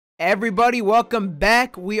Everybody, welcome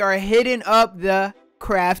back. We are hitting up the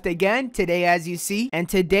craft again today, as you see. And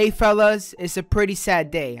today, fellas, it's a pretty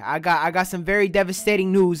sad day. I got some very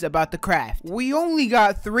devastating news about the craft. We only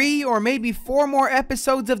got 3 or maybe 4 more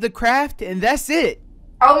episodes of the craft, and that's it.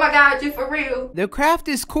 Oh my god, you for real? The craft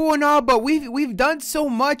is cool and all, but we've done so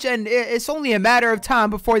much, and it's only a matter of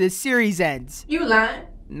time before the series ends. You lying?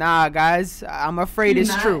 Nah, guys, I'm afraid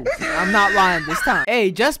it's true. I'm not lying this time.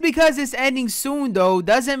 Hey, just because it's ending soon, though,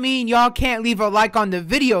 doesn't mean y'all can't leave a like on the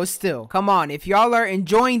video still. Come on, if y'all are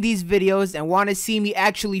enjoying these videos and want to see me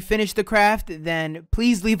actually finish the craft, then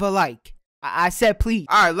please leave a like. I said please.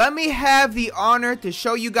 Alright, let me have the honor to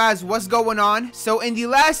show you guys what's going on. So in the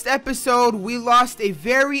last episode, we lost a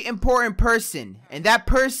very important person, and that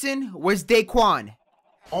person was Daquan.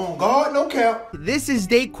 On guard, no cap. This is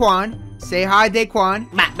Daquan. Say hi, Daquan.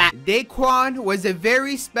 Daquan was a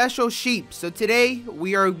very special sheep, so today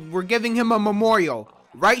we're giving him a memorial.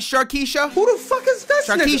 Right, Sharkeisha? Who the fuck is this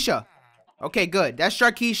Sharkeisha. Okay, good. That's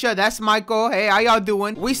Sharkeisha. That's Michael. Hey, how y'all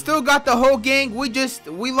doing? We still got the whole gang.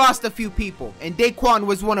 We lost a few people, and Daquan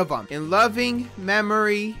was one of them. In loving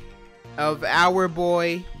memory of our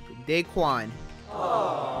boy, Daquan.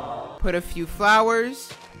 Put a few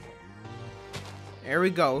flowers. There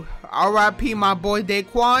we go. R.I.P. my boy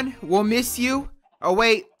Daquan. We'll miss you. Oh,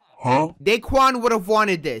 wait. Huh? Daquan would have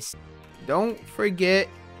wanted this. Don't forget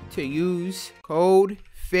to use code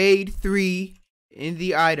FADE3 in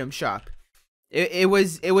the item shop. It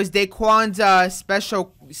was Daquan's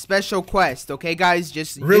special quest, okay guys?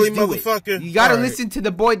 Just really, just do motherfucker? It. You gotta listen to the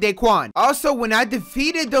boy Daquan. Also, when I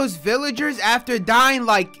defeated those villagers after dying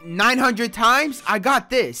like 900 times, I got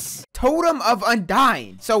this Totem of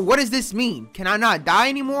Undying. So what does this mean? Can I not die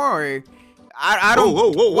anymore, or I don't?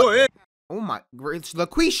 Whoa. Oh my,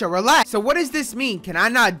 LaQuisha, relax. So what does this mean? Can I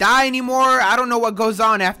not die anymore? I don't know what goes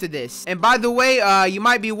on after this. And by the way, you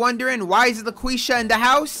might be wondering, why is LaQuisha in the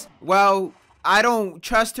house? Well, I don't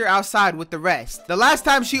trust her outside with the rest. The last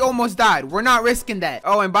time she almost died. We're not risking that.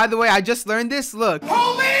 Oh, and by the way, I just learned this. Look.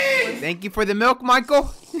 Police! Thank you for the milk,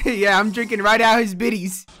 Michael. Yeah, I'm drinking right out his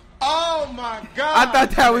biddies. Oh my god. I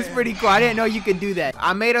thought that was pretty cool. I didn't know you could do that.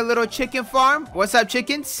 I made a little chicken farm. What's up,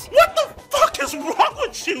 chickens? What the fuck is wrong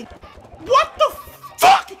with you? What the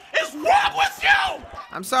fuck is wrong with you?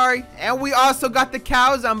 I'm sorry. And we also got the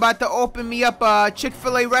cows. I'm about to open me up a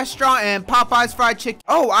Chick-fil-A restaurant and Popeye's fried chicken.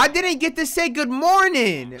 Oh, I didn't get to say good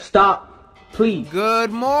morning. Stop, please.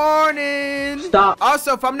 Good morning. Stop.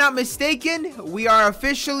 Also, if I'm not mistaken, we are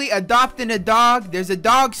officially adopting a dog. There's a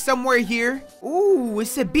dog somewhere here. Ooh,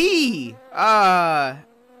 it's a bee. I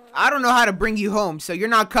don't know how to bring you home, so you're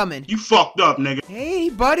not coming. You fucked up, nigga. Hey,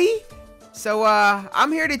 buddy. So,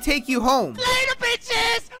 I'm here to take you home. Later,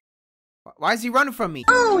 bitches! Why is he running from me?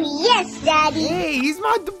 Oh, yes, Daddy. Hey, he's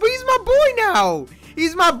my boy now.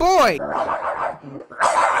 He's my boy.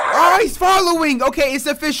 Oh, he's following. Okay, it's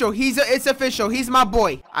official. It's official. He's my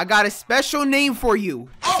boy. I got a special name for you.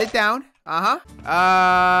 Sit down.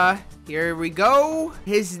 Here we go.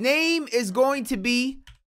 His name is going to be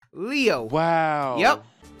Leo. Wow. Yep.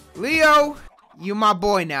 Leo, you my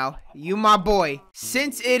boy now. You my boy.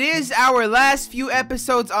 Since it is our last few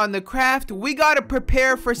episodes on the craft, we gotta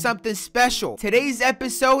prepare for something special. Today's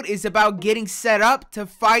episode is about getting set up to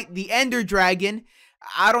fight the Ender Dragon.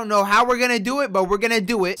 I don't know how we're gonna do it, but we're gonna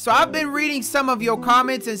do it. So I've been reading some of your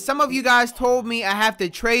comments, and some of you guys told me I have to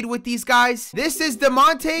trade with these guys. This is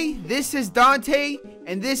Demonte, this is Dante,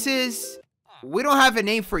 and this is... We don't have a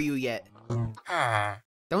name for you yet.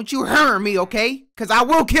 Don't you hurt me, okay? Because I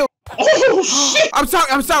will kill... Oh shit! I'm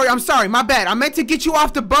sorry, my bad. I meant to get you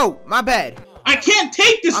off the boat. My bad. I can't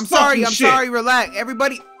take this. I'm sorry, relax.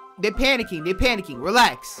 Everybody, they're panicking.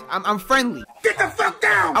 Relax. I'm friendly. Get the fuck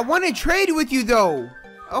down! I want to trade with you though.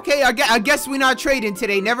 Okay, I guess we're not trading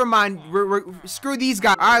today. Never mind. Screw these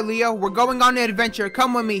guys. Alright, Leo, we're going on an adventure.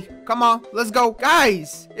 Come with me. Come on, let's go.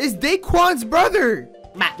 Guys, it's Daquan's brother.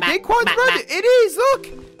 Daquan's brother. It is, look.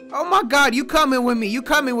 Oh my god, you coming with me.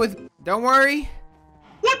 Don't worry.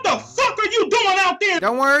 What the fuck are you doing out there?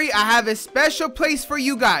 Don't worry, I have a special place for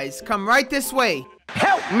you guys. Come right this way.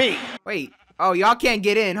 Help me. Wait. Oh, y'all can't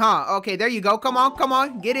get in, huh? Okay, there you go. Come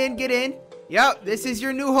on. Get in. Yep, this is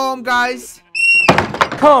your new home, guys.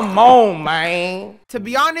 Come on, man. To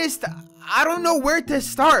be honest, I don't know where to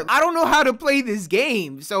start. I don't know how to play this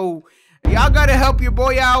game. So, y'all gotta help your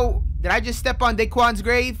boy out. Did I just step on Daquan's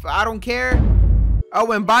grave? I don't care.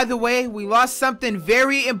 Oh, and by the way, we lost something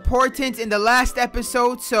very important in the last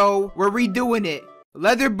episode, so we're redoing it.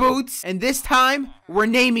 Leather boots, and this time, we're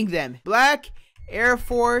naming them. Black Air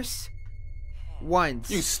Force Ones.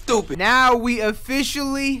 You stupid. Now we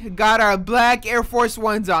officially got our black Air Force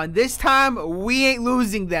Ones on. This time, we ain't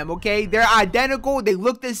losing them, okay? They're identical. They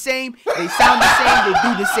look the same. They sound the same. They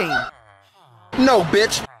do the same. No,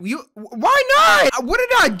 bitch. Why not? What did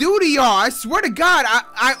I do to y'all? I swear to God,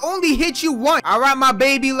 I only hit you once. All right, my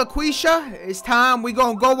baby LaQuisha, it's time. We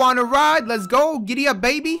gonna go on a ride. Let's go. Giddy up,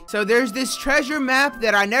 baby. So there's this treasure map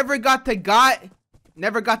that I never got to get.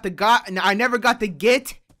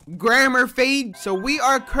 Grammar fade. So we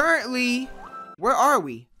are currently, where are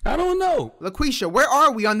we? I don't know. LaQuisha, where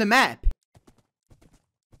are we on the map?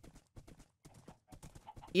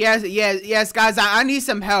 Yes, guys, I need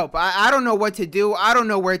some help. I don't know what to do. I don't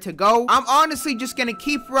know where to go. I'm honestly just gonna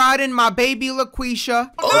keep riding my baby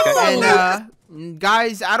LaQuisha. Okay. And,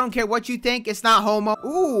 guys, I don't care what you think. It's not homo.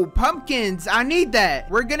 Ooh, pumpkins. I need that.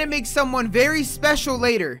 We're gonna make someone very special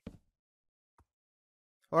later.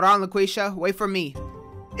 Hold on, LaQuisha. Wait for me.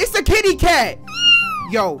 It's a kitty cat.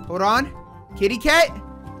 Yo, hold on. Kitty cat?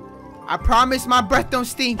 I promise my breath don't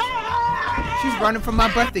stink. She's running from my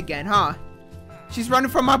breath again, huh? She's running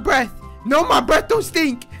from my breath. No, my breath don't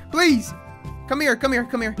stink. Please. Come here.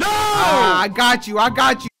 No! I got you.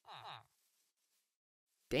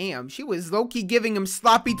 Damn, she was low-key giving him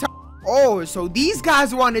sloppy talk. Oh, so these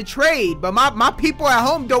guys want to trade, but my people at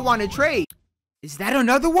home don't want to trade. Is that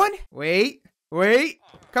another one? Wait.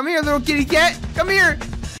 Come here, little kitty cat. Come here.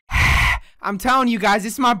 I'm telling you guys,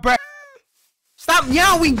 it's my breath. Stop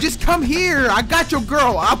meowing. Just come here. I got your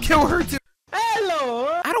girl. I'll kill her too.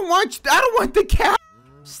 Hello. I don't want the cat.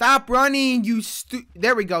 Stop running, you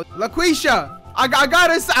there we go. LaQuisha, I got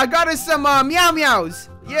us some meow meows.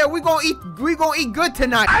 Yeah, we gonna eat good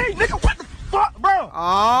tonight. Hey, nigga, what the fuck, bro?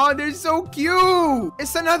 Oh, they're so cute.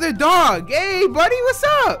 It's another dog. Hey, buddy, what's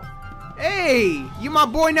up? Hey, you my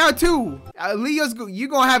boy now too. You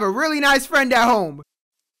gonna have a really nice friend at home.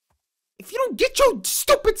 If you don't get your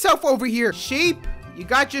stupid self over here. Sheep, you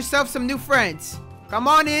got yourself some new friends. Come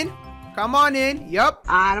on in. Yup.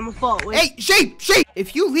 I'm a fault with. Hey, sheep.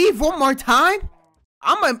 If you leave one more time,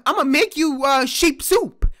 I'ma make you sheep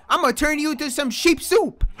soup. I'ma turn you into some sheep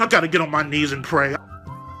soup. I gotta get on my knees and pray.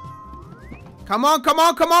 Come on. Don't,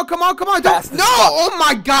 no, oh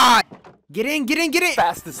my God. Get in.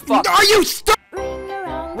 Fast as fuck. Are you stuck?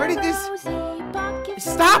 Where did this?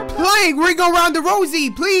 Stop playing. Ring around the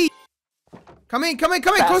Rosie, please. Come in.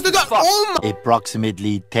 Close the door. Oh my.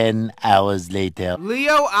 Approximately 10 hours later.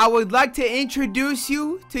 Leo, I would like to introduce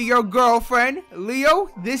you to your girlfriend. Leo,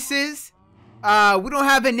 this is, we don't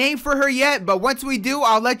have a name for her yet, but once we do,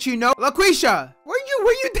 I'll let you know. LaQuisha,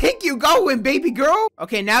 where you think you going, baby girl?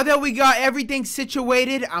 Okay, now that we got everything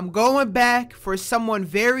situated, I'm going back for someone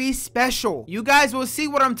very special. You guys will see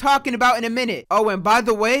what I'm talking about in a minute. Oh, and by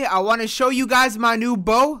the way, I want to show you guys my new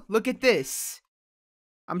bow. Look at this.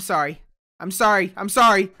 I'm sorry.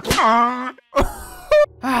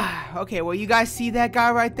 Okay, well, you guys see that guy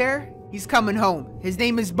right there? He's coming home. His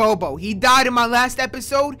name is Bobo. He died in my last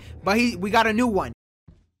episode, but we got a new one.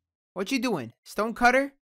 What you doing? Stone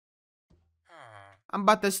cutter? I'm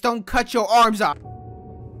about to stone cut your arms off.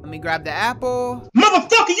 Let me grab the apple.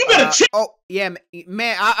 Motherfucker, you better check. Oh, yeah,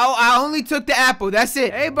 man, I only took the apple. That's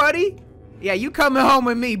it. Hey, buddy. Yeah, you coming home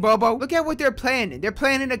with me, Bobo. Look at what they're planning. They're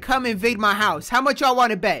planning to come invade my house. How much y'all want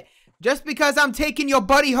to bet? Just because I'm taking your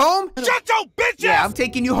buddy home? Shut your bitch ass! Yeah, I'm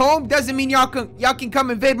taking you home. Doesn't mean y'all can come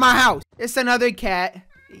invade my house. It's another cat.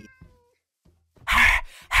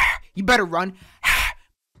 You better run.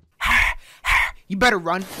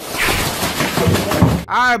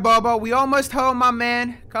 Alright, Bobo. We almost home, my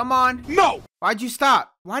man. Come on. No! Why'd you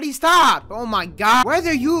stop? Why'd he stop? Oh my God.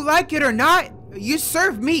 Whether you like it or not, you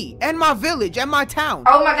serve me and my village and my town.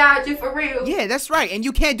 Oh my God, you for real? Yeah, that's right. And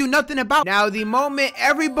you can't do nothing about it. Now, the moment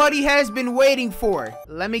everybody has been waiting for.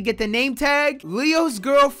 Let me get the name tag. Leo's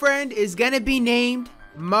girlfriend is gonna be named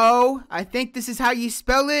Mo. I think this is how you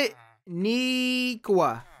spell it.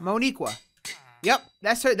 Moniqua. Yep,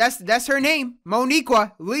 that's her name.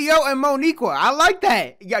 Moniqua. Leo and Moniqua. I like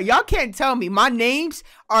that. Y'all can't tell me. My names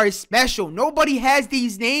are special. Nobody has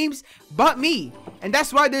these names but me. And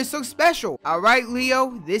that's why they're so special. Alright,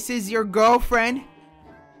 Leo, this is your girlfriend,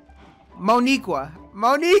 Moniqua.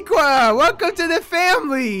 Moniqua, welcome to the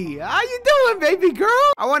family. How you doing, baby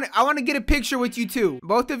girl? I want to get a picture with you too.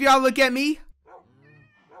 Both of y'all look at me.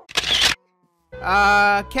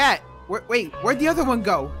 Cat. Wait, where'd the other one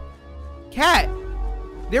go? Cat.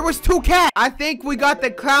 There was two cats. I think we got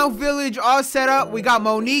the clown village all set up. We got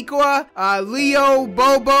Moniqua, Leo,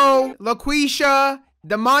 Bobo, LaQuisha,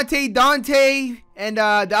 Demonte, Dante, And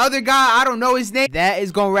the other guy, I don't know his name. That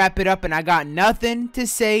is gonna wrap it up, and I got nothing to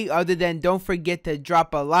say other than don't forget to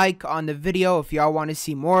drop a like on the video if y'all want to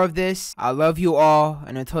see more of this. I love you all,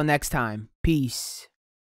 and until next time, peace.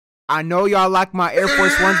 I know y'all like my Air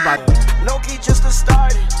Force Ones, but no key just to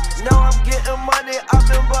start it. Now I'm getting money, I've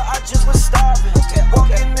been, but I just was starving.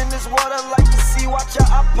 Walking in this water like the sea, watch out,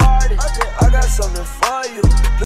 I party. I got something for you.